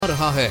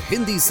रहा है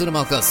हिंदी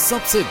सिनेमा का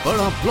सबसे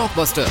बड़ा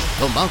ब्लॉकबस्टर।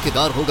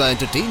 धमाकेदार होगा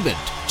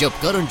एंटरटेनमेंट जब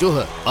करण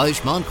जौहर,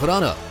 आयुष्मान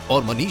खुराना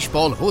और मनीष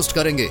पॉल होस्ट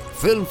करेंगे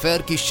फिल्म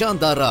फेयर की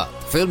शानदार रात।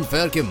 फिल्म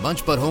फेयर के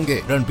मंच पर होंगे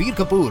रणबीर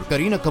कपूर,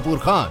 करीना कपूर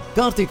खान,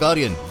 कार्तिक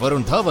आर्यन,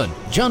 वरुण धवन,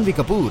 जानवी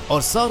कपूर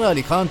और सारा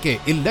अली खान के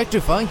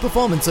इलेक्ट्रीफाइंग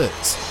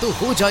परफॉर्मेंसेस। तो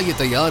हो जाइए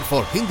तैयार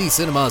for Hindi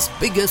cinema's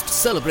biggest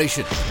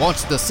celebration.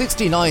 Watch the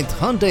 69th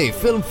Hyundai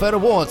Film Fair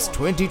Awards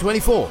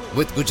 2024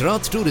 with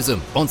Gujarat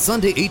Tourism on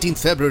Sunday 18th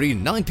February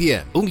 9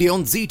 p.m. only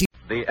on ZT.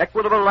 The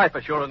Equitable Life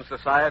Assurance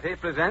Society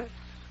presents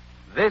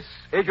This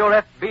Is Your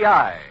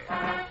FBI.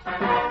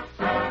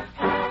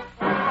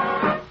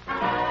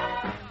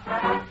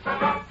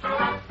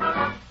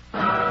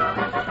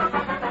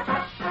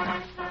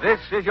 This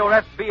is Your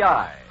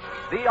FBI,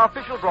 the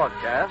official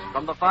broadcast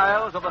from the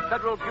files of the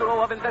Federal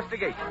Bureau of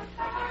Investigation.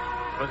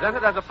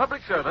 Presented as a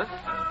public service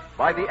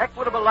by the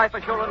Equitable Life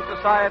Assurance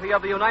Society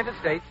of the United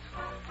States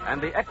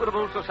and the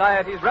Equitable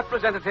Society's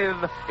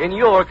representative in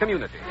your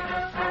community.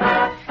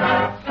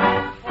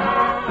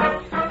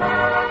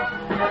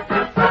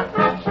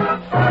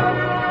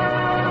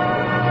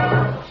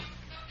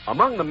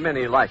 Among the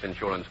many life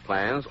insurance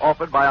plans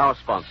offered by our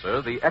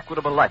sponsor, the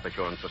Equitable Life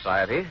Assurance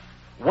Society,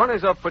 one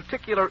is of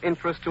particular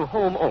interest to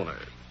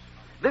homeowners.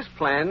 This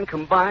plan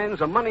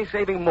combines a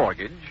money-saving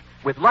mortgage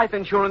with life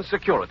insurance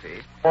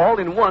security, all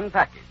in one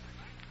package.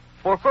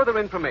 For further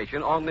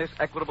information on this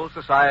Equitable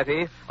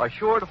Society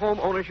Assured Home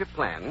Ownership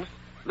Plan,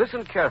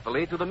 listen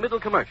carefully to the middle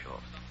commercial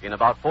in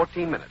about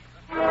 14 minutes.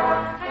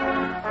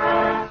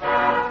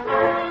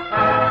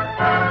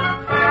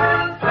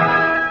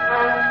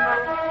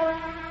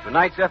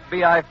 Tonight's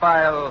FBI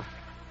file,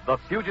 The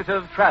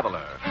Fugitive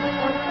Traveler.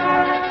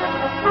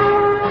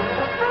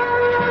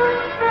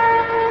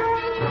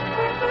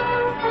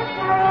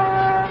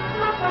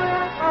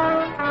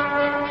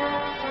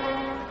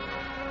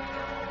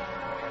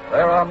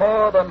 There are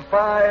more than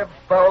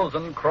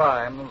 5,000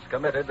 crimes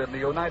committed in the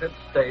United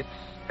States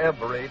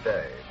every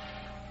day.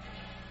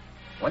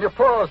 When you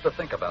pause to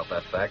think about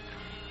that fact,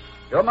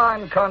 your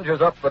mind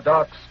conjures up the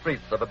dark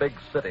streets of a big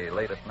city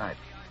late at night.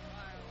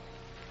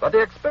 But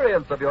the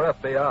experience of your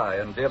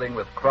FBI in dealing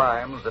with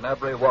crimes in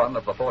every one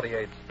of the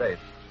 48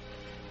 states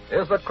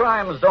is that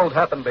crimes don't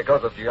happen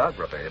because of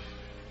geography,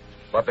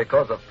 but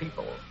because of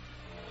people.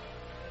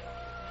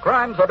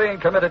 Crimes are being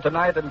committed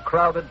tonight in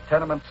crowded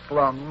tenement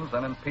slums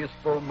and in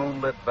peaceful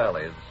moonlit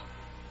valleys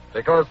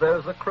because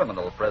there's a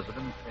criminal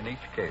president in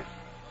each case.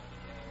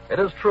 It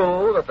is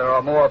true that there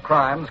are more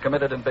crimes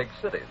committed in big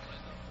cities,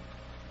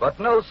 but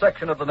no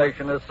section of the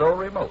nation is so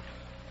remote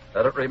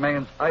that it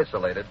remains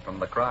isolated from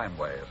the crime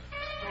wave.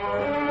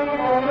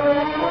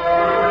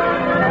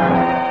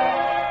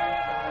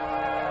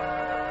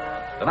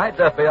 Tonight's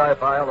FBI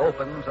file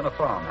opens in a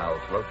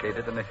farmhouse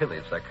located in the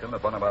hilly section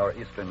of one of our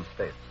eastern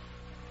states.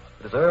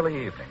 It is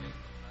early evening.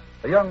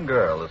 A young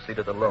girl is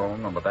seated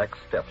alone on the back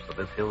steps of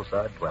this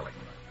hillside dwelling.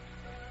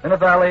 In a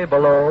valley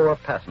below, a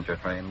passenger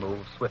train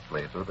moves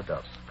swiftly through the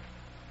dusk.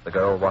 The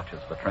girl watches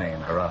the train,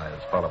 her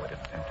eyes follow it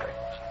intently.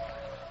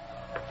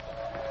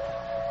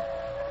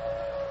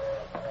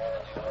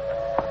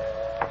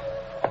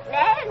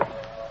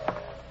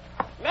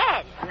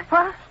 Ned!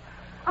 What?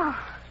 Oh,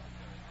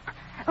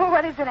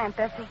 what is it, Aunt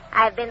Bessie?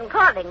 I've been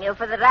calling you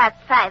for the last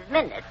 5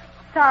 minutes.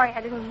 Sorry,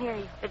 I didn't hear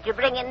you. Did you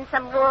bring in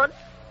some wood?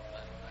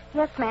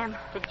 Yes, ma'am.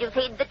 Did you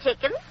feed the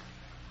chickens?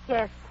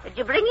 Yes. Did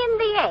you bring in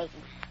the eggs?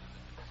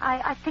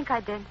 I think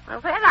I did. Well,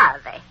 where are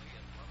they?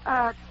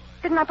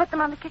 Didn't I put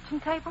them on the kitchen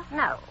table?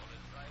 No.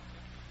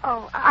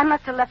 Oh, I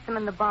must have left them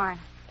in the barn.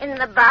 In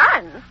the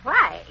barn?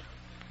 Why?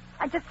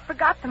 I just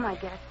forgot them, I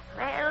guess.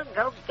 Well,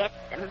 go get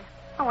them.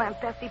 Oh, Aunt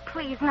Bessie,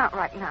 please, not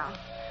right now.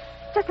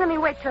 Just let me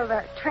wait till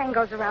the train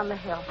goes around the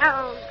hill.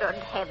 Oh, good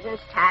heavens,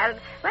 child.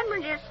 When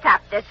will you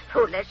stop this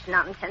foolish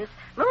nonsense?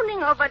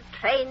 Mooning over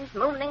trains,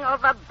 mooning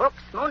over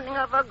books, mooning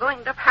over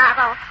going to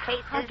far-off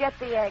places. I'll get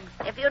the eggs.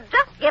 If you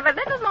just give a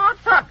little more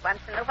thought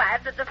once in a while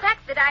to the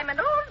fact that I'm an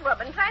old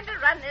woman trying to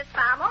run this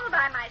farm all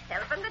by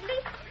myself, and at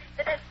least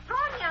that a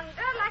strong young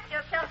girl like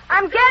yourself...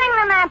 I'm getting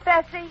them, Aunt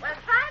Bessie. Well,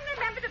 try and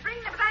remember to bring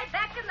them right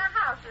back in the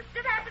house. You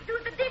still have to do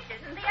the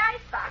dishes, and the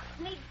icebox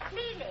needs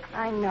cleaning.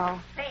 I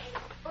know.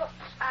 Trains, books,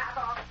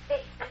 far-off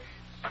places.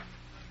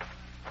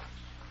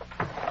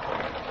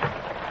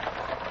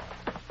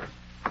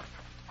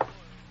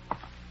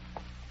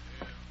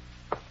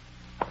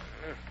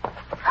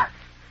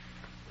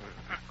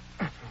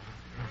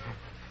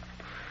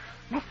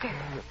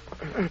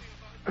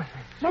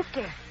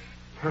 Mister.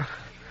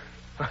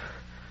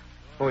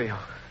 Who are you?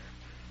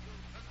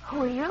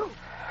 Who are you?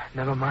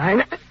 Never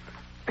mind.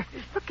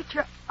 Look at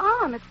your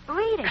arm. It's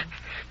bleeding.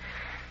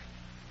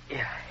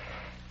 Yeah.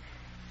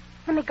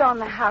 Let me go in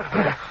the house.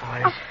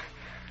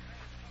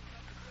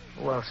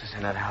 Who else is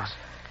in that house?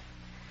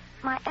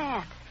 My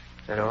aunt.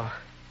 Is that all?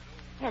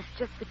 Yes,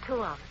 just the two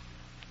of us.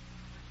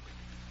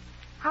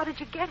 How did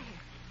you get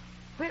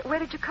here? Where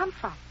did you come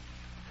from?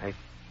 I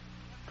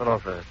fell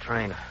off a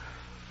train, a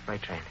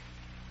freight train.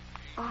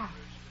 Oh.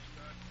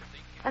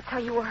 That's how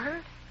you were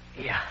hurt?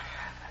 Yeah.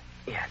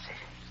 Yeah, that's it.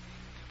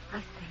 I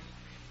see.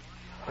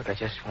 Look, I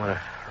just want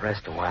to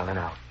rest a while, then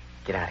I'll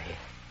get out of here.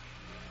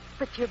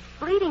 But you're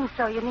bleeding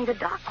so you need a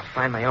doctor. I'll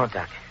find my own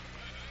doctor.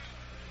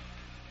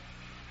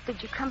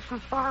 Did you come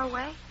from far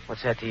away?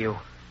 What's that to you?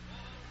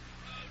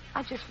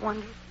 I just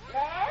wondered.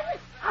 Ned?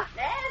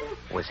 Ned?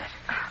 What's that?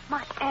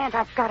 My aunt,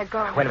 I've got to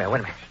go. Wait a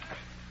minute.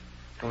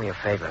 Do me a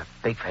favor, a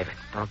big favor.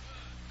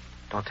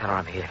 Don't tell her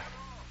I'm here.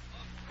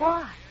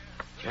 What?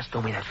 Just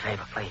do me that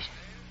favor, please.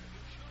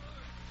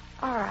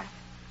 All right.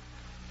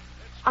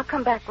 I'll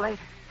come back later.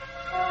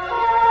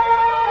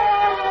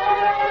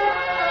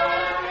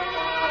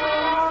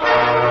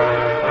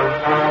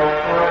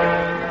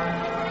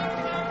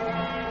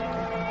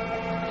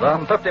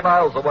 Some 50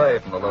 miles away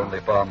from the lonely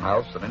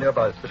farmhouse in a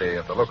nearby city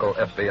at the local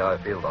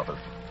FBI field office,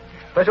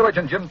 Special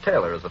Agent Jim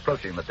Taylor is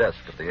approaching the desk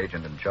of the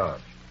agent in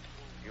charge.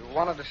 You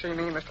wanted to see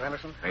me, Mr.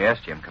 Henderson? Yes,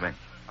 Jim, come in.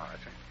 All right,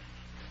 sir.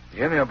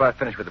 Jim, you're about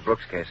finished with the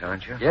Brooks case,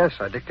 aren't you? Yes,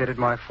 I dictated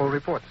my full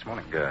report this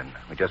morning. Good.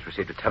 We just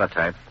received a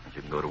teletype that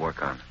you can go to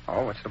work on.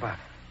 Oh, what's it about?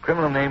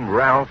 Criminal named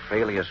Ralph,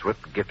 alias Rip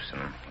Gibson,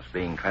 was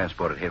being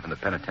transported here from the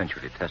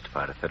penitentiary to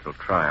testify at a federal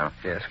trial.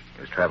 Yes.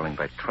 He was traveling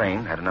by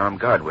train, had an armed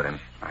guard with him.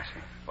 I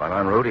see. While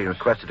en route, he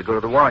requested to go to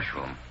the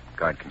washroom. The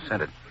guard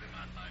consented.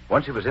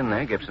 Once he was in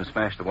there, Gibson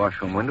smashed the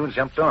washroom window and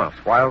jumped off.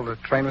 While the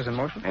train was in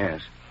motion?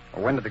 Yes,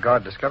 Well, when did the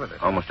guard discover this?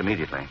 almost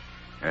immediately.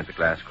 Heard the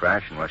glass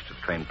crash and rushed to the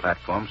train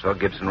platform, saw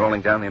Gibson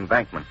rolling down the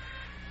embankment.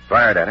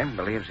 Fired at him,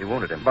 believes he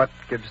wounded him. But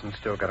Gibson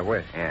still got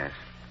away. Yes,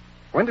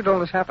 When did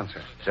all this happen,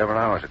 sir? several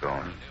hours ago.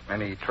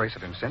 Any trace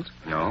of him since?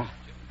 No.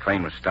 The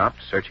train was stopped.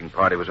 Searching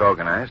party was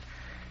organized.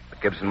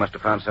 But Gibson must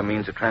have found some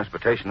means of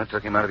transportation that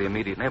took him out of the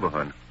immediate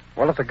neighborhood.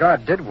 Well, if the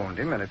guard did wound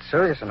him, and it's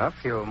serious enough,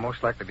 he'll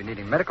most likely be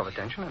needing medical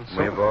attention, and so...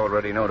 We've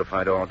already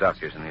notified all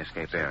doctors in the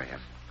escape area.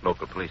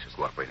 Local police are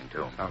cooperating,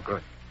 too. Oh,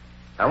 good.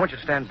 I want you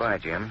to stand by,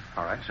 Jim.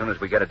 All right. As soon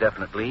as we get a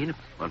definite lead,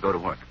 we'll go to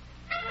work.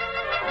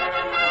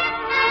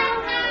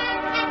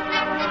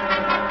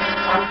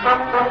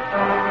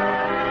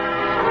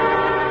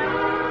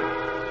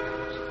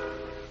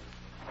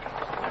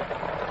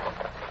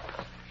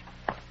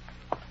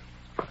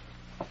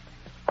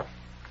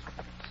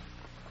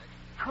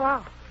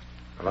 Hello.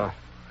 Hello?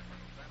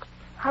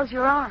 How's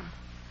your arm?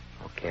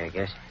 Okay, I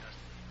guess.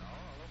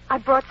 I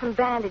brought some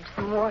bandage,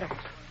 some water.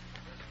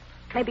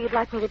 Maybe you'd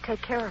like me to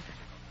take care of it.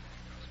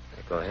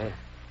 Yeah, go ahead.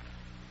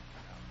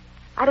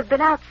 I'd have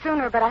been out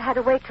sooner, but I had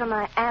to wait till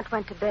my aunt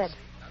went to bed.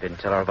 Didn't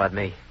tell her about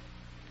me.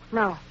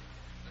 No.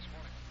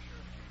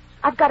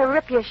 I've got to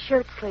rip your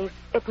shirt sleeve.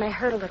 It may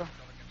hurt a little.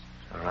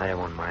 All right, I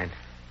won't mind.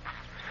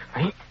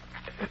 Hey.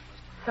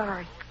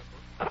 Sorry.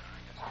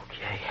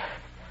 Okay.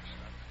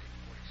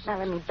 Now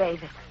let me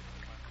bathe it.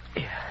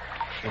 Yeah,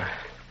 sure.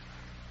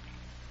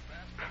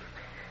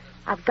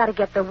 I've got to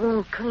get the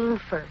wound clean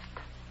first.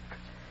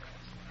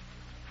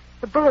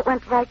 The bullet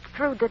went right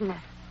through, didn't it?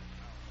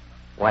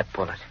 What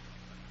bullet?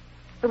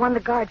 The one the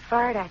guard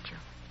fired at you.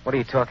 What are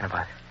you talking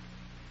about?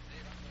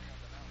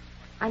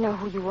 I know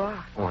who you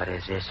are. What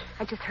is this?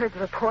 I just heard the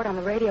report on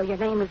the radio. Your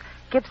name is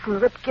Gibson,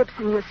 Rip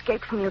Gibson. You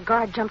escaped from your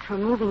guard, jumped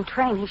from a moving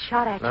train. He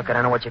shot at Look, you. I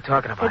don't know what you're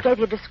talking They about. gave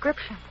you a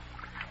description.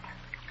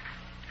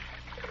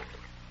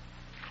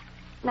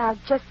 Now,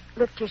 just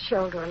lift your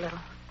shoulder a little.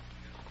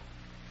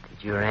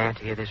 Did your aunt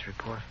hear this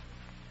report?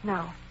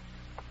 No.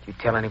 Did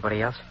you tell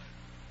anybody else?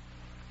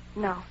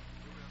 No.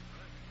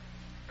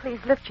 Please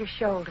lift your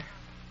shoulder.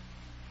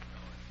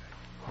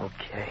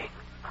 Okay.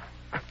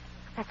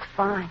 That's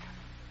fine.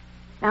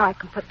 Now I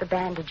can put the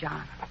bandage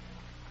on.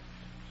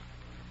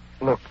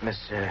 Look, Miss,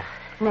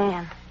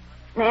 Nan.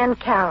 Nan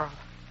Carroll.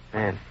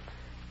 Man.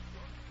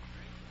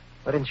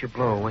 Why didn't you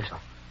blow a whistle?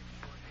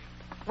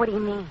 What do you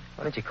mean?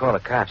 Why didn't you call the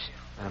cops?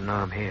 Let them know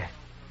I'm here.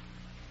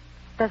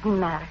 Doesn't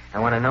matter. I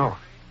want to know.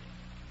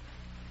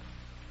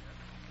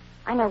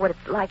 I know what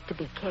it's like to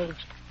be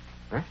caged.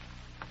 Huh?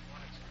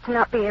 To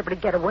not be able to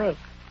get away.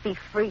 Be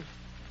free.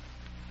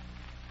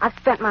 I've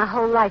spent my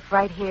whole life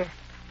right here.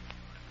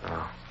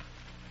 Oh,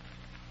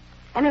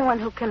 Anyone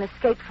who can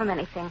escape from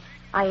anything,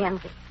 I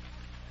envy.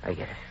 I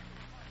get it.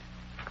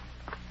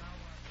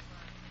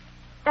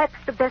 That's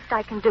the best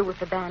I can do with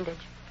the bandage.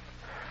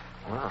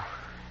 Well,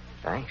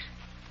 thanks.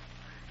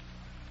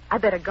 I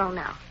better go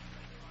now.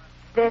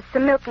 There's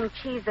some milk and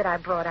cheese that I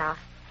brought out.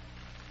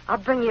 I'll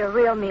bring you a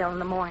real meal in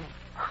the morning.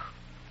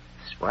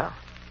 Swell.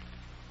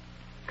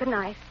 Good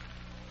night.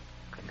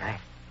 Good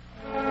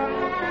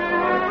night.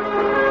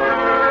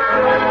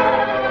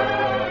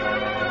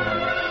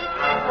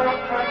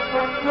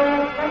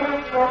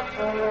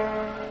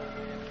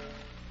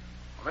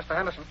 Well, Mr.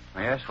 Henderson,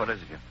 Yes, what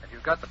is it, Jim? if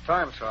you've got the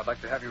time, sir, I'd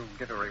like to have you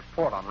give a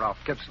report on Ralph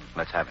Gibson.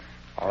 Let's have it.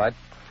 All right.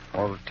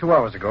 Well, 2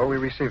 hours ago, we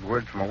received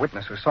word from a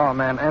witness who saw a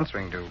man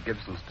answering to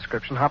Gibson's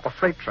description hop a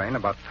freight train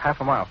about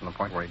half a mile from the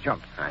point where he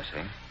jumped. I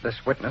see.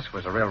 This witness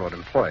was a railroad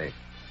employee.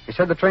 He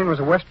said the train was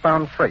a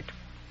westbound freight.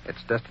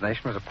 Its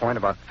destination was a point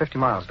about 50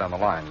 miles down the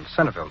line,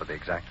 Centerville to be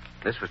exact.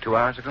 This was 2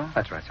 hours ago?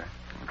 That's right, sir.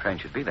 The train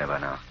should be there by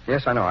now.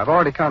 Yes, I know. I've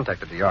already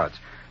contacted the yards.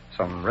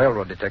 Some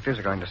railroad detectives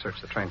are going to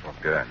search the train for me.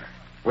 Good.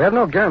 We have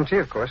no guarantee,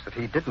 of course, that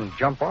he didn't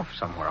jump off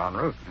somewhere en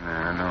route.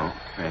 No.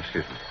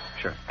 Excuse me.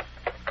 Sure.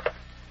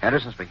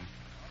 Anderson speaking.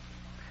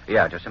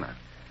 Yeah, just a minute.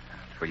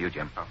 It's for you,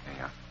 Jim. Oh, here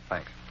you are.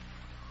 Thanks.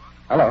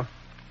 Hello.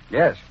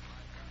 Yes.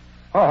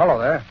 Oh, hello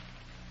there.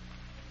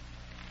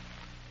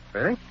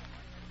 Really?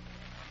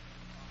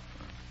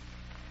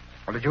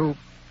 Well, did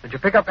you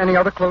pick up any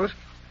other clues?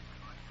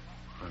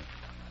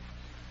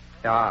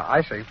 Yeah,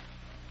 I see.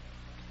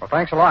 Well,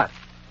 thanks a lot.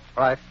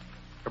 Right.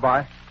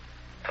 Goodbye.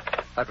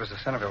 That was the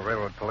Centerville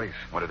Railroad Police.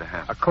 What did they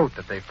have? A coat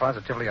that they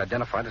positively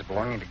identified as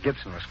belonging to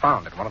Gibson was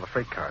found in one of the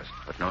freight cars.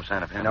 But no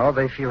sign of him. No,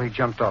 they feel he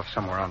jumped off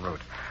somewhere en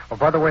route. Oh,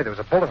 by the way, there was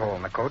a bullet hole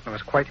in the coat, and it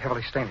was quite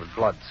heavily stained with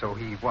blood, so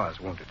he was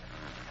wounded.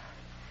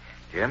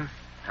 Jim,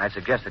 I'd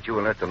suggest that you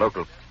alert the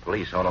local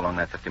police all along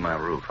that 50-mile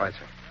route. Right,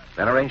 sir.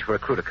 Then arrange for a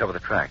crew to cover the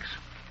tracks.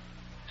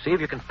 See if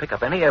you can pick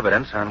up any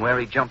evidence on where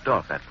he jumped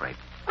off that freight.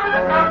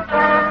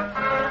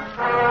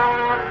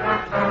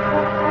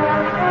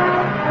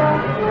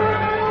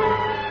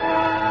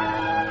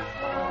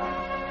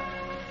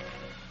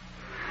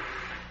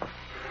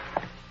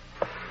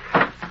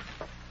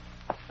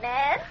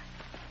 Ned,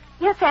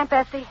 Yes, Aunt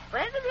Bessie.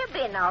 where have you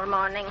been all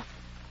morning?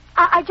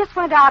 I just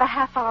went out a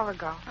half hour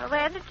ago. Well,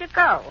 where did you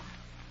go?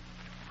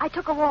 I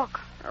took a walk.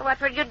 Well, what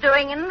were you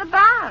doing in the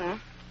barn?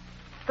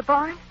 The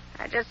barn?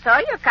 I just saw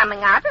you coming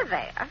out of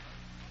there.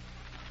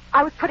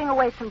 I was putting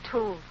away some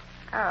tools.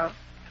 Oh,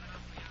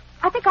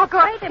 I think I'll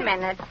go. wait a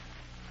minute.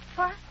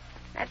 What?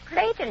 That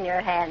plate in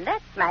your hand,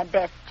 that's my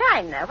best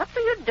china. What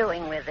were you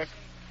doing with it?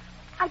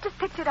 I just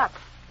picked it up.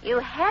 You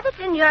had it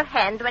in your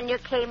hand when you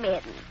came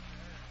in.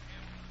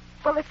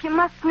 Well, if you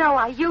must know,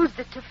 I used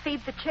it to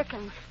feed the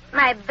chickens.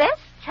 My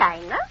best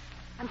china?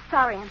 I'm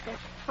sorry, Aunt Bessie.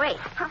 Wait.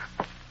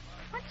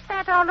 What's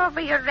that all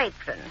over your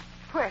apron?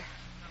 Where?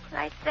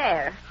 Right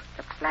there.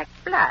 Looks like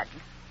blood.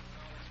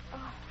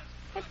 Oh,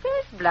 it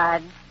is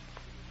blood.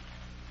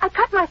 I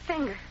cut my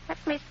finger. Let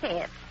me see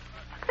it.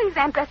 Please,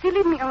 Aunt Bessie,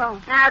 leave me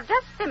alone. Now,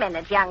 just a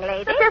minute, young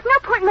lady. But there's no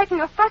point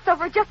making a fuss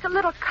over just a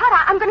little cut.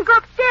 I'm going to go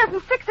upstairs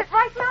and fix it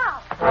right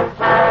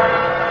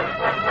now.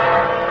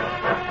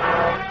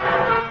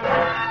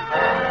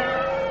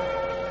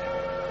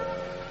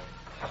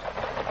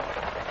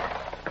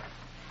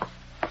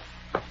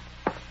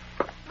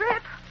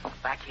 Rip.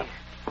 Back here.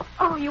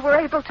 Oh, you were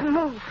able to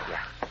move.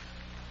 Yeah.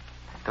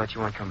 Thought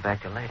you weren't coming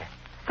back till later.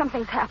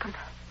 Something's happened.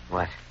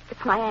 What?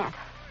 It's my aunt.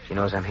 She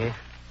knows I'm here?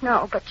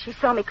 No, but she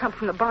saw me come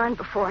from the barn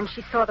before, and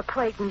she saw the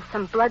plate and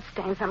some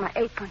bloodstains on my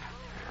apron.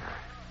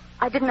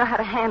 I didn't know how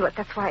to handle it.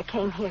 That's why I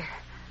came here.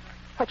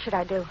 What should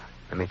I do?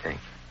 Let me think.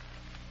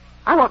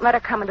 I won't let her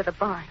come into the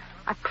barn.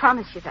 I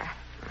promise you that.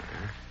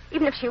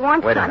 Even if she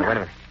wants Wait a to.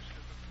 minute.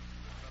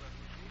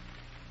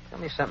 Tell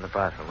me something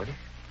about her, will you?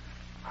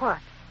 What?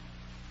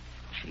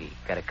 She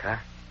got a car?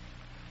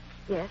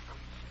 Yes.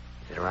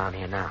 Is it around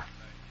here now?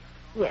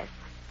 Yes.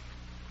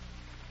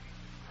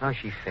 How's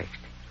she fixed?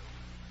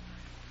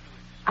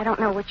 I don't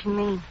know what you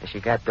mean. Has she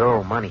got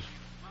dough, money?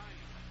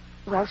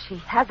 Well, she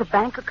has a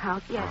bank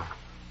account, yes. Oh.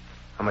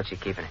 How much you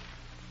keeping it?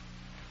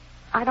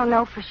 I don't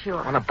know for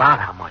sure. Well, about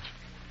how much?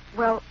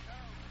 Well,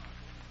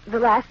 the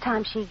last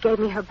time she gave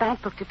me her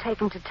bank book to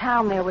take into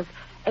town, there was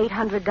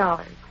 $800.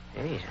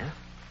 Jeez, huh?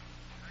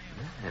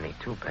 That ain't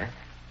too bad.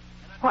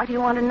 Why do you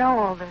want to know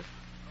all this?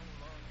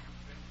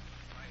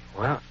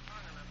 Well,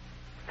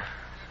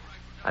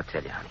 I'll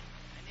tell you, honey.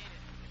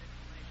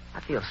 I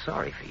feel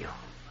sorry for you.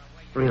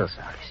 Real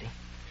sorry, see?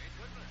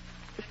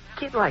 A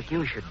kid like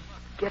you should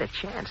get a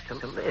chance to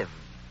live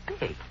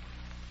big.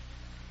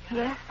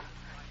 Yes?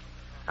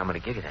 I'm going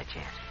to give you that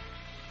chance.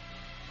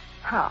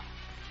 How?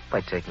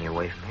 By taking you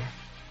away from here.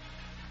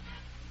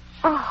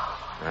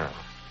 Oh. Well,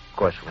 of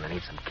course, we're going to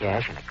need some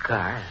cash and a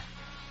car.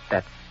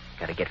 That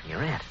got to get from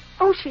your aunt.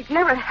 Oh, she'd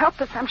never help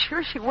us. I'm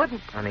sure she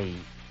wouldn't. Honey,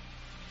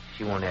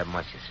 she won't have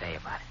much to say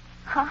about it.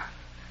 Huh?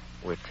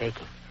 We're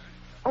taking.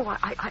 Oh,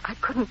 I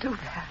couldn't do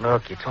that.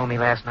 Look, you told me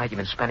last night you've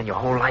been spending your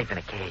whole life in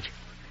a cage.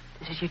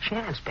 This is your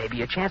chance, baby.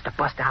 Your chance to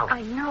bust out.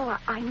 I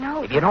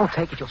know. If you don't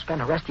take it, you'll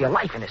spend the rest of your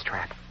life in this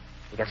trap.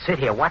 You can sit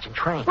here watching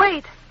trains.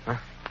 Wait. Huh?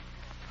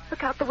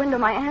 Look out the window.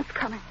 My aunt's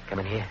coming. Come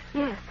in here.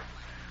 Yes.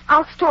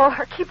 I'll stall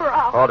her. Keep her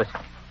out. Hold it.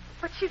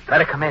 But she's...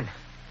 Let her come in.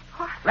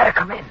 What? Let her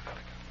come in.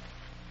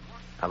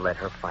 I'll let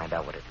her find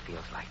out what it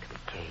feels like to be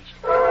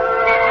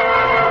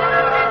caged.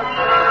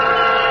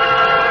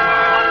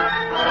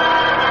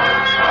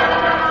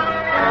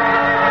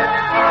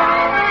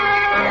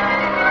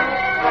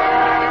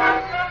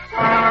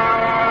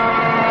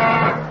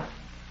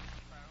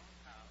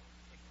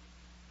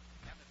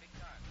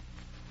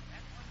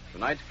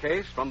 Tonight's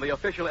case from the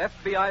official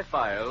FBI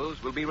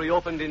files will be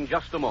reopened in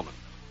just a moment.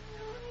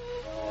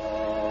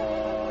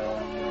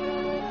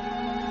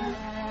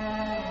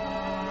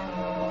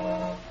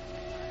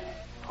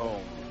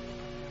 Home,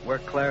 where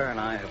Claire and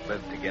I have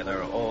lived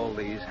together all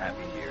these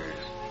happy years.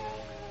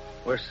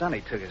 Where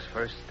Sonny took his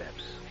first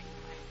steps.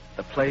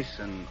 The place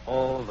in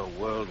all the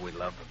world we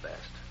love the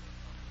best.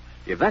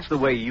 If that's the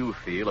way you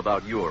feel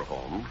about your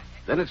home,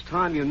 then it's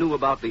time you knew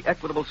about the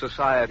Equitable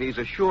Society's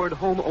Assured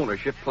Home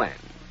Ownership Plan.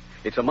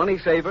 It's a money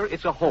saver,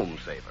 it's a home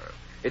saver.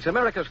 It's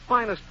America's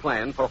finest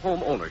plan for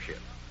home ownership.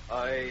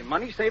 A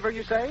money saver,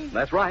 you say?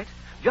 That's right.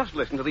 Just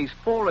listen to these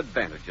 4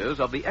 advantages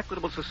of the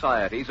Equitable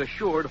Society's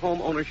assured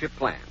home ownership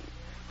plan.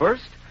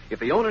 First, if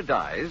the owner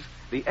dies,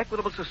 the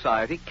Equitable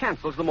Society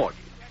cancels the mortgage.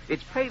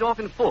 It's paid off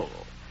in full.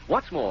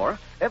 What's more,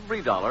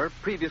 every dollar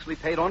previously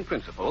paid on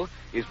principal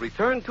is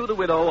returned to the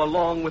widow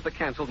along with the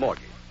canceled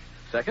mortgage.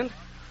 Second,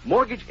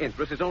 mortgage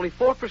interest is only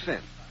 4%,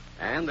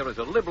 and there is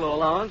a liberal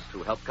allowance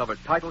to help cover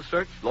title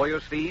search,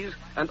 lawyer's fees,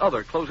 and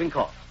other closing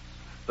costs.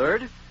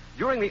 Third,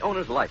 during the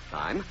owner's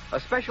lifetime, a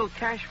special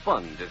cash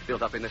fund is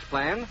built up in this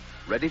plan,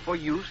 ready for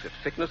use if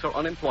sickness or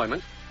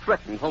unemployment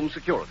threaten home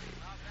security.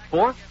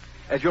 Fourth,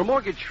 as your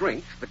mortgage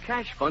shrinks, the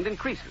cash fund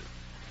increases.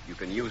 You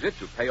can use it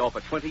to pay off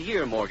a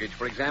 20-year mortgage,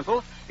 for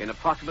example, in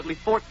approximately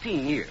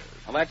 14 years.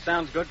 Well, that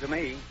sounds good to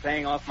me,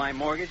 paying off my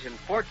mortgage in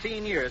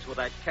 14 years with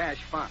that cash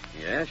fund.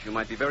 Yes, you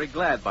might be very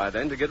glad by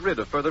then to get rid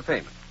of further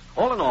payments.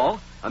 All in all,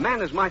 a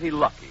man is mighty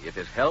lucky if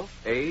his health,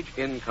 age,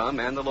 income,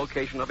 and the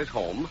location of his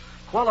home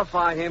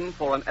qualify him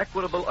for an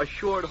Equitable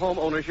Assured Home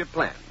Ownership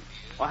Plan.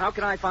 Well, how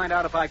can I find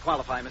out if I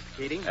qualify, Mr.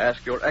 Keating?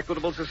 Ask your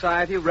Equitable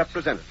Society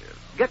representative.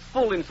 Get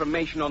full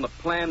information on the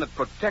plan that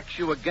protects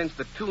you against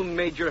the 2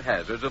 major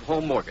hazards of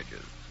home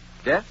mortgages,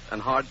 death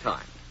and hard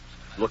times.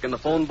 Look in the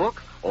phone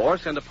book or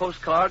send a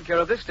postcard care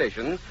of this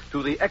station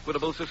to the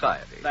Equitable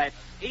Society. That's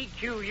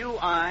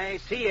EQUICABLE.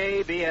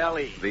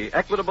 The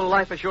Equitable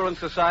Life Assurance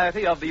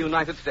Society of the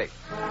United States.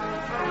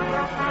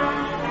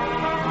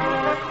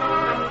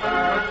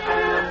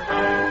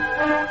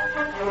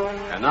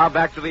 And now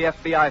back to the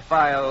FBI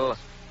file,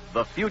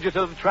 The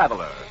Fugitive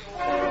Traveler.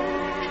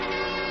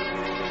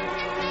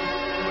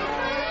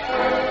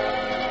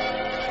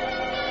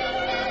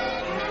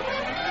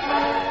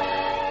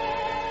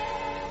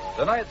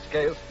 Tonight's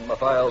case from the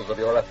files of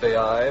your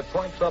FBI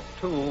points up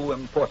 2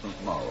 important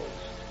morals.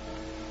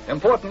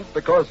 Important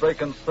because they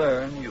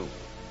concern you.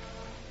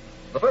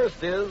 The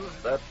first is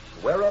that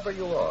wherever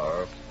you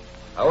are,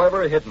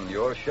 however hidden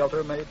your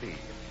shelter may be,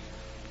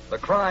 the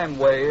crime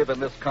wave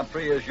in this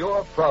country is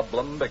your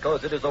problem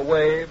because it is a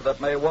wave that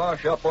may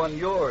wash up on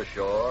your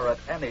shore at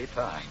any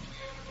time.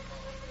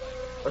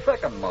 The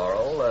second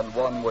moral, and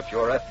one which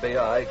your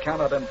FBI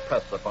cannot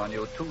impress upon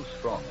you too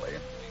strongly,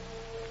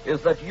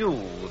 is that you,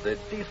 the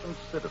decent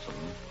citizen,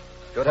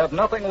 should have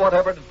nothing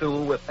whatever to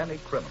do with any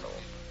criminal.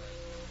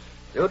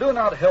 You do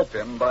not help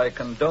him by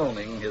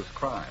condoning his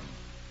crime.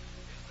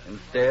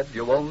 Instead,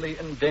 you only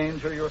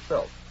endanger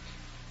yourself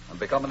and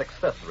become an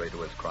accessory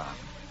to his crime.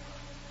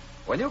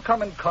 When you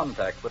come in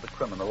contact with a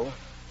criminal,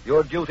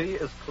 your duty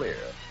is clear.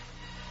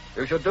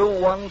 You should do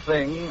one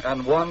thing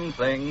and one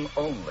thing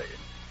only.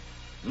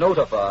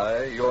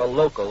 Notify your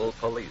local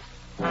police.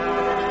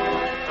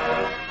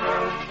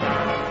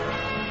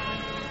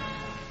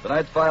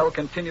 Tonight's file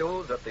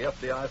continues at the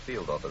FBI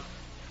field office.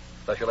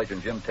 Special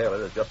Agent Jim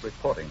Taylor is just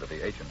reporting to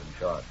the agent in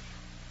charge.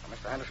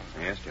 Mr. Anderson.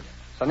 Yes, Jim.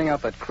 Sending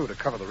out that crew to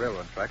cover the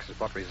railroad tracks has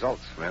brought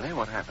results. Really?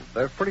 What happened?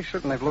 They're pretty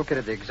certain they've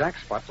located the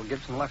exact spot where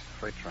Gibson left the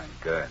freight train.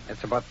 Good.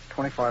 It's about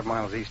 25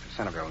 miles east of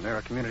Centerville, near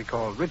a community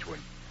called Ridgewood.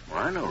 Well,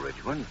 I know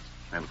Ridgewood.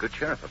 I have a good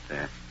sheriff up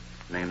there.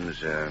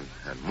 Name's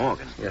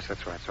Morgan. Yes,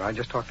 that's right, sir. I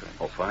just talked to him.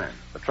 Oh, fine.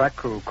 The track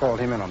crew called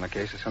him in on the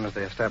case as soon as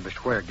they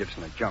established where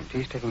Gibson had jumped.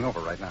 He's taking over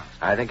right now.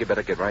 I think you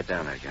better get right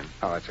down there, Jim.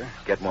 All right, sir.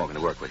 Get Morgan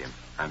to work with you.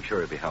 I'm sure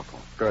he'll be helpful.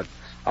 Good.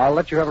 I'll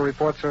let you have a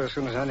report, sir, as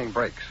soon as anything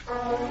breaks.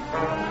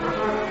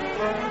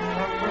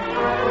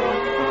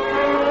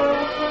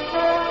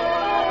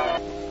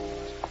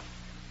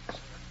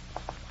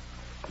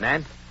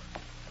 Nan?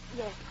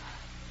 Yes.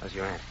 How's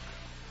your aunt?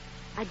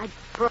 I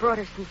brought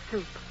her some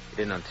soup. You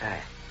didn't untie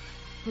her.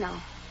 No.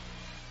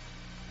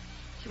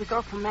 She was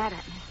awful mad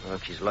at me. Well,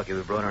 if she's lucky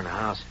we brought her in the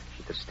house,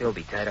 she could still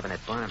be tied up in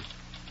that barn.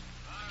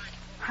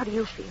 How do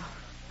you feel?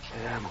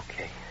 Yeah, I'm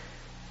okay.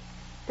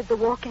 Did the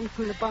walk in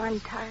from the barn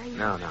tire you?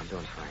 No, I'm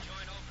doing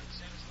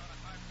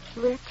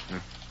fine. Rich?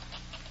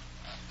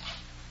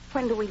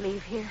 When do we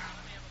leave here?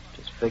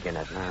 Just figuring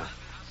that now.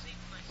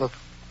 Look,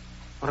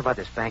 what about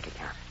this bank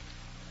account?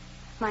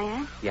 My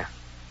aunt? Yeah.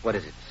 What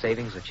is it,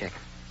 savings or checking?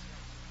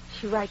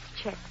 She writes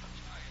checks.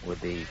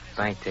 Would the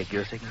bank take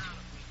your signature?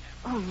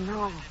 Oh,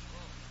 no.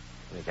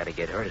 We got to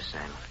get her to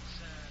sign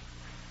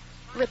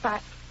it. Rip, I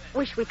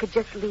wish we could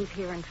just leave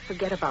here and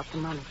forget about the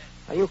money.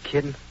 Are you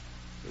kidding?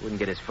 We wouldn't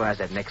get as far as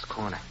that next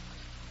corner.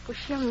 Well,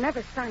 she'll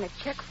never sign a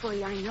check for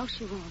you. I know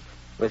she won't.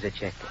 Where's the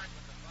check?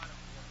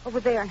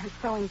 Over there in her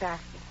sewing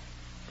basket.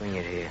 Bring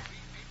it here.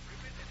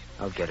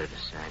 I'll get her to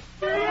sign.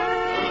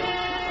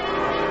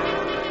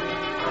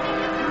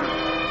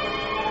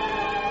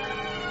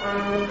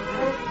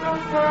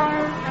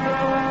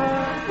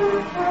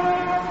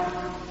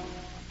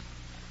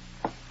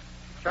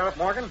 Sheriff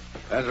Morgan?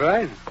 That's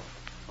right.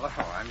 Hello,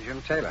 I'm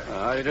Jim Taylor.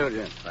 How do you do,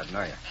 Jim? Glad to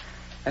know you.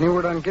 Any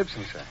word on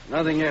Gibson, sir?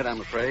 Nothing yet,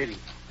 I'm afraid.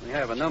 We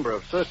have a number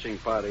of searching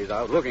parties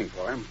out looking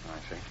for him.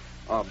 I see.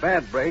 Our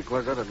bad break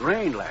was that it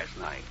rained last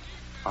night.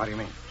 How do you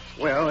mean?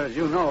 Well, as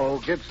you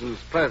know, Gibson's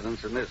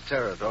presence in this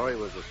territory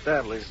was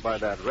established by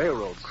that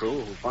railroad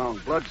crew who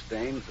found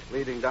bloodstains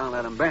leading down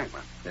that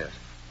embankment. Yes.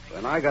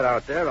 When I got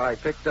out there, I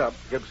picked up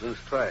Gibson's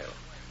trail.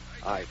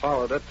 I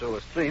followed it to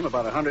a stream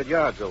about 100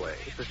 yards away.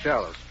 It's a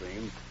shallow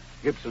stream.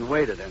 Gibson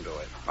waded into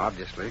it.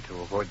 Obviously,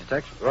 to avoid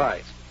detection.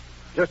 Right.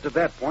 Just at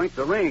that point,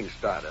 the rain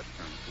started.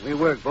 We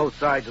worked both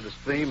sides of the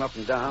stream up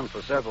and down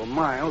for several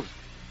miles,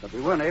 but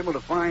we weren't able to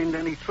find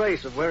any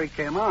trace of where he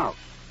came out.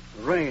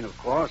 The rain, of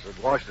course, had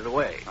washed it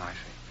away. Oh, I see.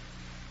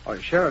 Oh,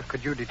 Sheriff,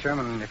 could you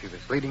determine if he was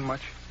bleeding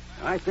much?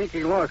 I think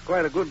he lost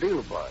quite a good deal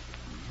of blood.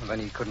 Well, then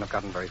he couldn't have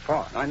gotten very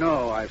far. I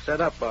know. I've set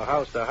up a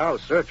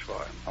house-to-house search for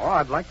him. Oh,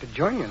 I'd like to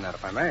join you in that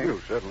if I may.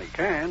 You certainly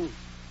can.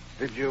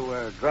 Did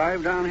you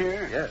drive down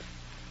here? Yes.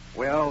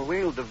 Well,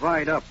 we'll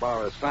divide up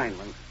our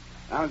assignment.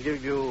 I'll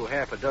give you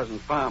half a dozen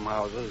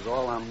farmhouses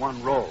all on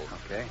one roll.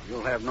 Okay.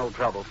 You'll have no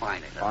trouble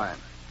finding them. Fine.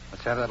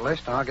 Let's have that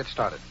list, and I'll get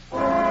started.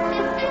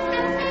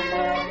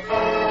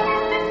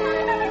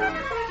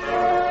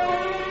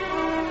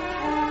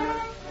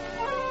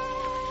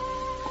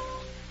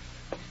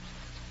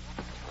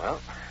 Well,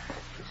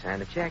 she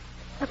signed the check.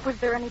 But was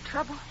there any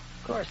trouble?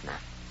 Of course not.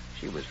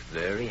 She was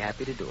very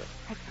happy to do it.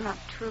 That's not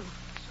true.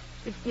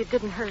 You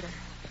didn't hurt her.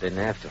 Didn't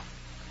have to.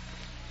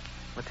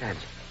 What time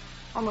is it?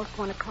 Almost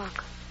 1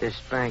 o'clock. This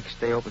bank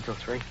stay open till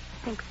 3? I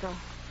think so.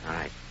 All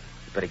right.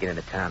 You better get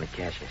into town and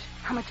cash this.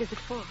 How much is it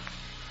for?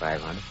 $500.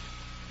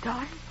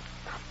 $5?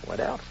 What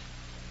else?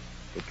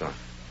 Keep going.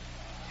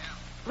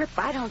 Rip,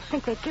 I don't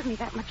think they'd give me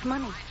that much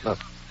money. Look.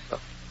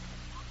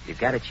 You've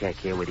got a check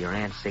here with your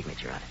aunt's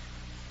signature on it.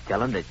 Tell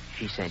them that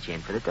she sent you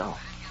in for the dough.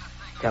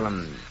 Tell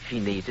them she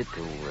needs it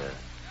to,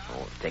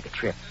 take a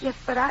trip. Yes,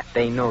 but I...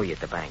 They know you at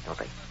the bank, don't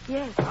they?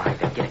 Yes. All right,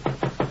 then get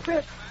it.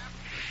 Rip.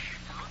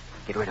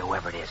 Get rid of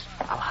whoever it is.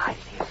 I'll hide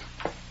it here.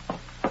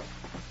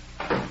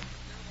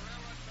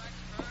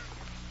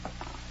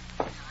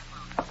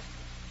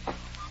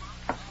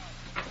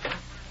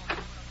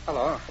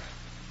 Hello.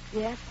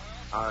 Yes?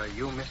 Are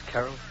you Miss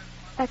Carroll?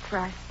 That's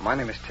right. My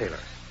name is Taylor.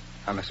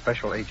 I'm a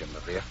special agent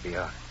of the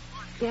FBI.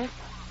 Yes?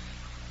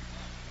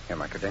 Here are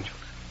my credentials.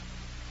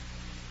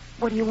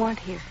 What do you want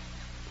here?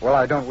 Well,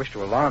 I don't wish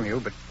to alarm you,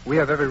 but we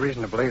have every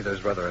reason to believe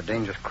there's rather a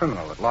dangerous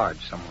criminal at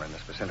large somewhere in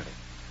this vicinity.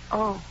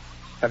 Oh.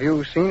 Have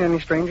you seen any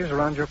strangers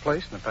around your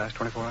place in the past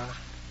 24 hours?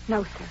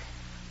 No, sir.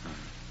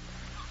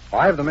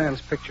 Well, I have the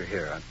man's picture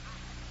here. I'd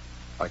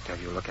like to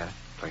have you look at it,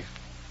 please.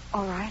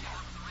 All right.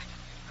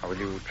 Will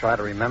you try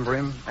to remember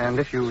him? And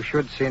if you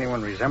should see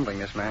anyone resembling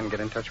this man, get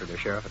in touch with your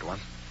sheriff at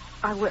once.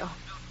 I will.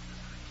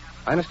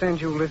 I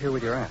understand you live here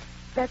with your aunt.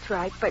 That's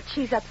right, but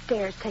she's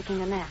upstairs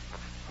taking a nap.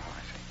 Oh,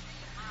 I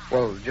see.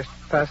 Well, just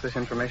pass this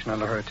information on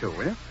to her, too,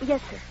 will you?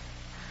 Yes, sir.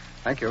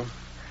 Thank you.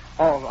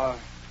 Oh,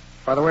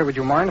 by the way, would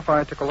you mind if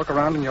I took a look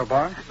around in your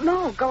bar?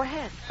 No, go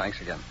ahead.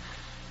 Thanks again.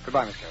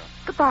 Goodbye, Miss Carroll.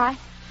 Goodbye.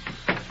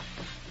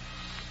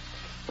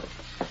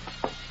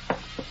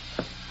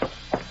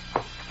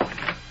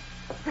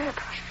 Rip,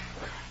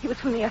 he was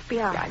from the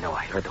FBI. Yeah, I know.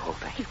 I heard the whole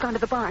thing. He's gone to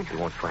the barn. You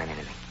won't find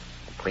anything.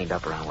 I'm cleaned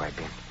up around where I've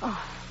been.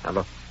 Oh. Now,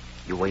 look.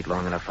 You wait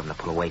long enough for him to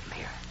pull away from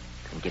here.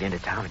 Then get into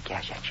town and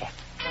cash that check.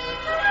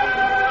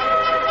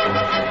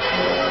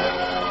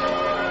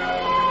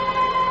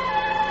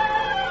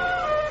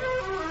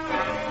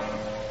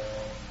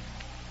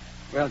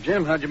 Well,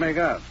 Jim, how'd you make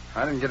out?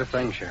 I didn't get a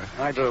thing, Sheriff.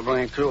 I drew a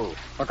blank, too.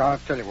 Look, I'll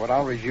tell you what.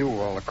 I'll review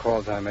all the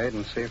calls I made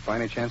and see if by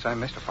any chance I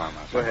missed a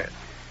farmhouse. Go ahead.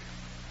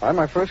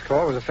 My first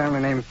call was a family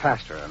named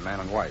Pastor, a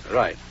man and wife.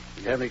 Right.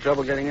 You have any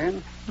trouble getting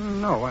in?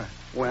 No, why?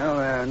 Well,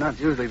 they're not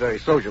usually very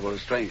sociable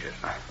as strangers.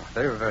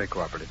 They were very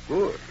cooperative.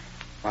 Good.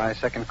 My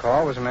second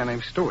call was a man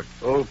named Stewart.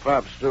 Old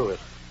Pop Stewart.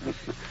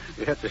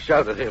 You have to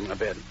shout at him a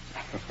bit.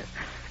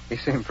 He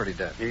seemed pretty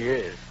deaf. He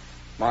is.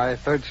 My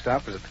third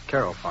stop was at the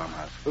Carroll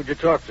farmhouse. Who'd you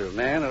talk to,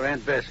 Nan or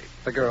Aunt Bessie?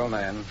 The girl,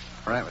 Nan.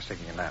 Her aunt was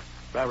taking a nap.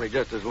 Probably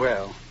just as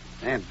well.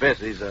 Aunt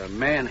Bessie's a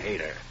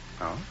man-hater.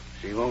 Oh?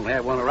 She won't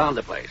have one around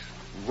the place.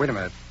 Wait a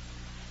minute.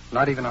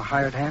 Not even a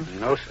hired hand?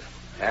 No, sir.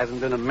 Hasn't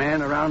been a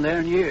man around there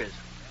in years.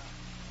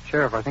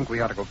 Sheriff, I think we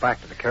ought to go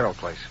back to the Carroll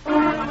place.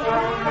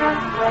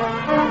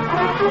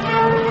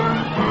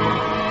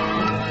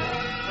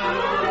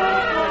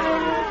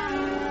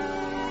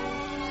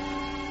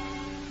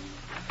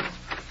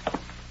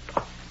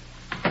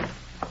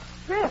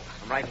 Rip.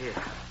 I'm right here.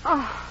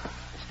 Oh,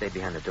 I stayed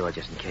behind the door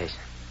just in case.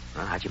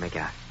 Well, how'd you make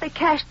out? they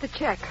cashed the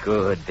check.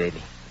 Good,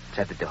 baby. Let's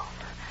have the dough.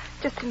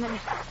 Just a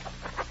minute.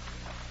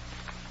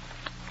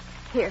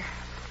 Here.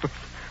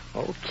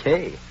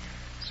 Okay.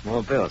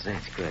 Small bills,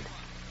 that's good.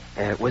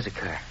 Where's the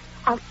car?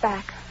 Out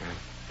back.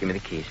 Give me the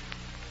keys.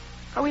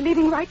 Are we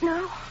leaving right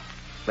now?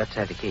 Let's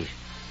have the keys.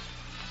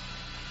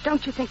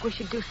 Don't you think we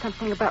should do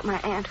something about my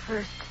aunt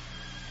first?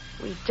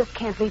 We just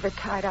can't leave her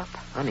tied up.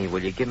 Honey,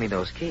 will you give me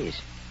those keys?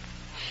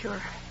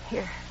 Sure.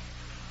 Here.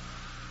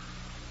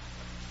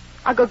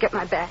 I'll go get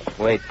my bag.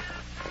 Wait.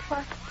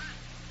 What?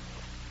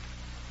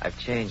 I've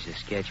changed the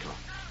schedule.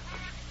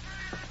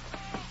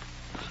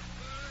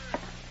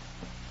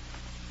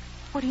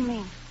 What do you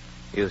mean?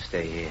 You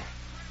stay here.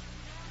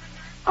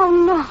 Oh,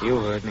 no. You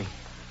heard me.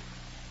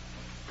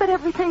 But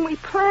everything we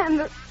planned,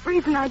 the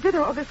reason I did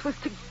all this was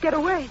to get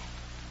away.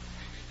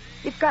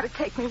 You've got to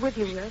take me with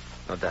you, Liz.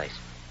 No dice.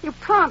 You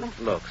promised.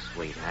 Look,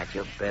 sweetheart,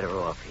 you're better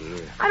off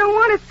here. I don't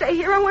want to stay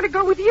here. I want to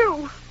go with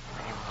you.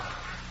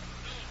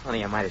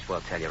 Honey, I might as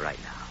well tell you right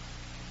now.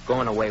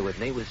 Going away with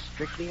me was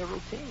strictly a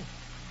routine.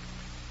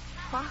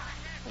 Why?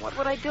 What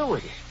would I do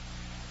with you?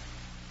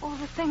 All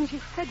the things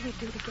you said we'd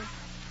do together.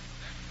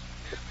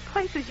 The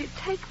places you'd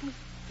take me.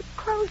 The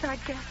clothes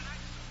I'd get.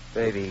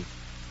 Baby,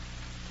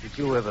 did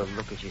you ever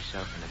look at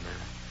yourself in the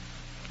mirror?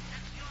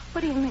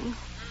 What do you mean?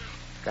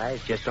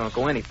 Guys just don't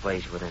go any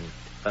place with an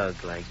ug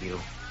like you.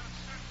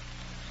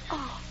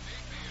 Oh.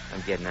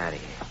 I'm getting out of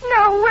here.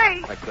 No,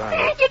 wait. Let go.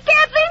 You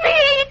can't leave me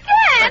here. You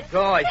can't. Let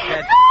go, I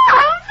said. No,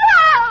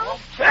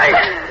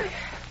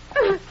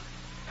 no.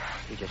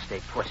 You just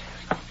stay put.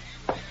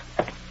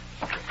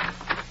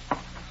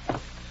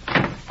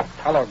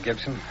 Hello,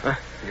 Gibson. Huh?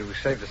 You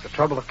saved us the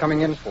trouble of coming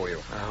in for you.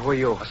 Who are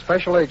you? A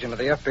special agent of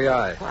the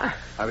FBI. What?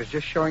 I was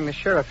just showing the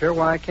sheriff here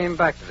why I came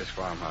back to this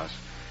farmhouse.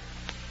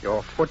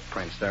 Your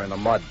footprints there in the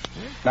mud.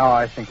 Now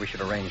I think we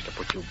should arrange to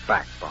put you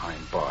back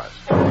behind bars.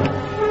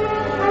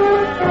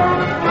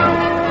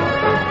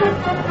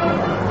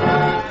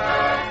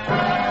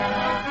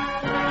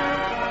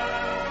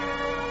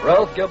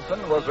 Ralph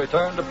Gibson was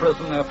returned to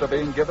prison after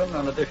being given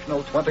an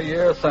additional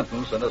 20-year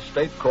sentence in a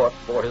state court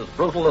for his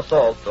brutal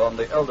assault on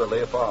the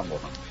elderly farm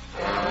woman.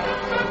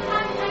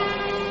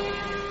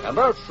 And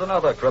thus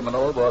another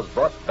criminal was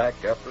brought back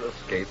after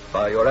escape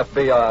by your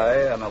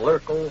FBI and a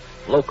local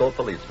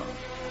policeman.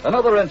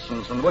 Another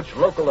instance in which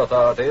local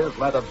authorities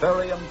lent a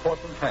very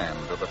important hand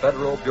to the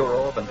Federal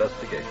Bureau of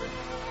Investigation.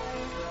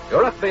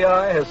 Your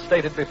FBI has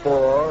stated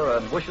before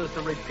and wishes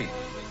to repeat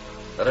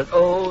that it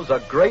owes a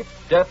great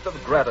debt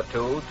of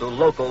gratitude to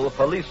local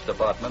police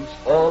departments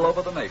all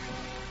over the nation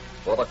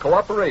for the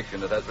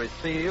cooperation it has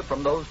received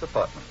from those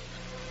departments.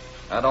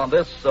 And on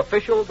this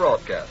official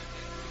broadcast,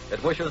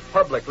 it wishes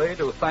publicly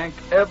to thank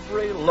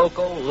every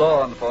local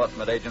law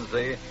enforcement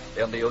agency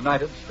in the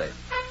United States.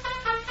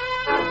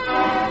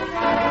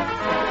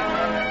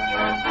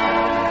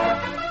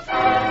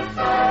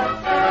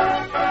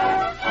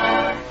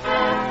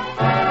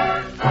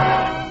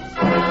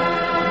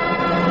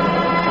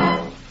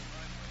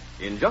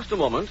 In just a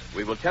moment,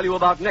 we will tell you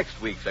about next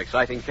week's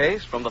exciting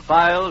case from the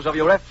files of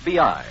your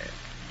FBI.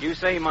 You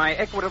say my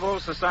Equitable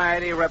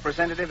Society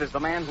representative is the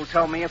man who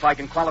told me if I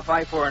can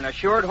qualify for an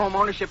assured home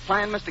ownership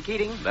plan, Mr.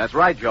 Keating? That's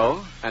right,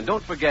 Joe. And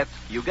don't forget,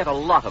 you get a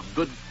lot of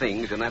good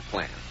things in that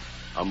plan.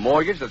 A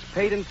mortgage that's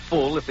paid in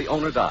full if the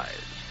owner dies.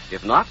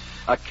 If not,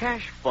 a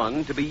cash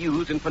fund to be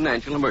used in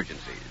financial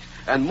emergencies.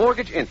 And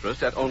mortgage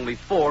interest at only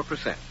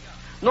 4%.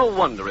 No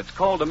wonder it's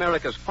called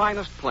America's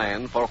finest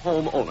plan for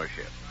home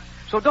ownership.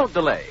 So don't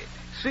delay.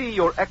 See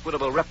your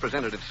Equitable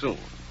representative soon.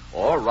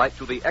 Or write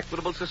to the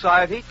Equitable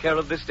Society, care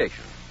of this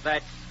station.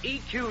 That's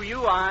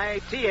EQUITABLE.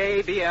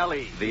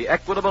 The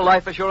Equitable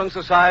Life Assurance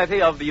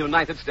Society of the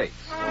United States.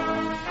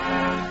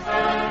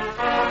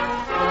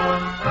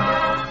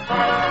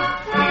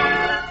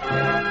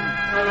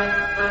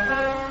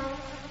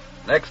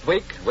 Next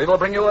week, we will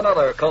bring you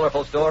another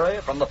colorful story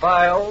from the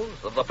files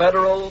of the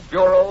Federal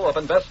Bureau of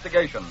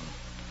Investigation.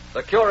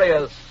 The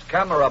Curious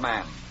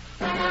Cameraman.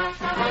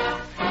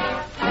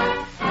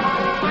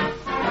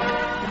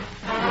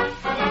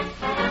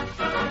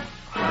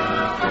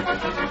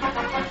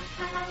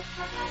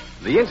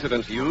 The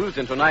incidents used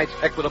in tonight's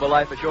Equitable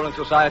Life Assurance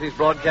Society's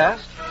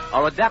broadcast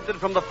are adapted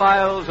from the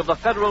files of the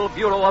Federal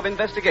Bureau of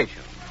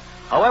Investigation.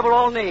 However,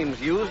 all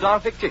names used are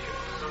fictitious,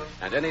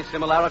 and any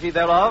similarity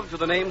thereof to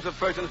the names of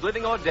persons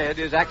living or dead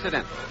is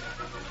accidental.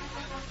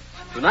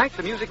 Tonight,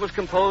 the music was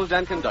composed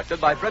and conducted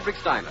by Frederick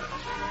Steiner.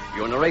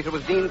 Your narrator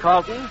was Dean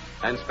Carlton,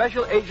 and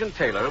Special Agent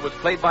Taylor was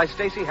played by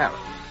Stacey Harris.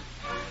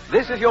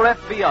 This Is Your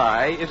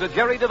FBI is a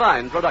Jerry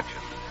Devine production.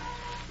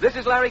 This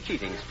is Larry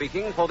Keating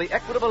speaking for the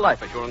Equitable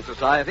Life Assurance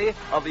Society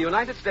of the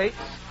United States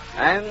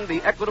and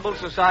the Equitable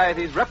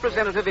Society's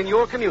representative in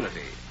your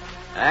community,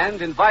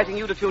 and inviting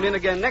you to tune in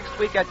again next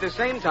week at this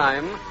same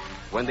time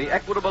when the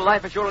Equitable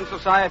Life Assurance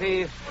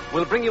Society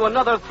will bring you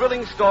another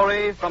thrilling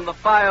story from the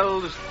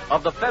files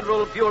of the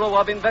Federal Bureau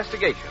of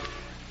Investigation.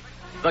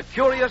 The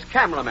Curious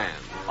Cameraman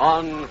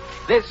on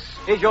This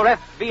Is Your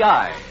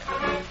FBI.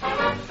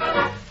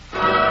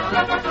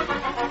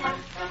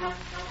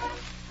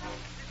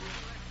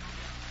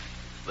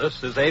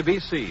 This is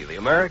ABC, the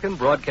American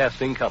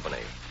Broadcasting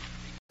Company.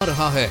 आ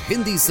रहा है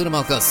Hindi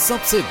cinema का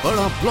सबसे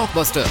बड़ा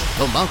blockbuster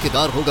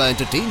धमाकेदार होगा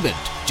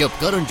entertainment जब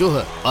करण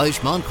जौहर,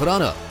 आयुष्मान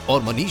खुराना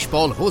और Manish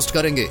Paul host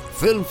करेंगे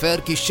फिल्म फेयर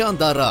की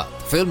शानदार रात।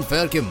 फिल्म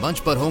फेयर के मंच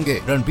पर होंगे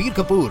रणबीर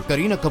कपूर,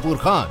 करीना कपूर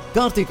खान,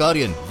 कार्तिक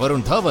आर्यन,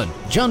 वरुण धवन,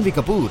 जानवी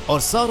कपूर और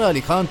सारा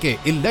अली खान के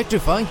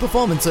इलेक्ट्रीफाइंग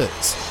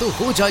परफॉर्मेंसेस। तो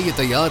हो जाइए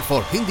तैयार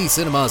for Hindi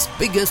cinema's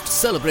biggest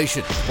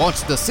celebration. Watch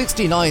the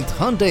 69th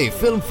Hyundai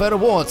Film Fair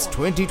Awards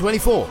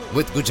 2024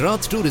 with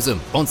Gujarat Tourism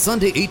on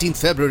Sunday 18th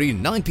February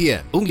 9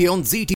 p.m. only on ZT.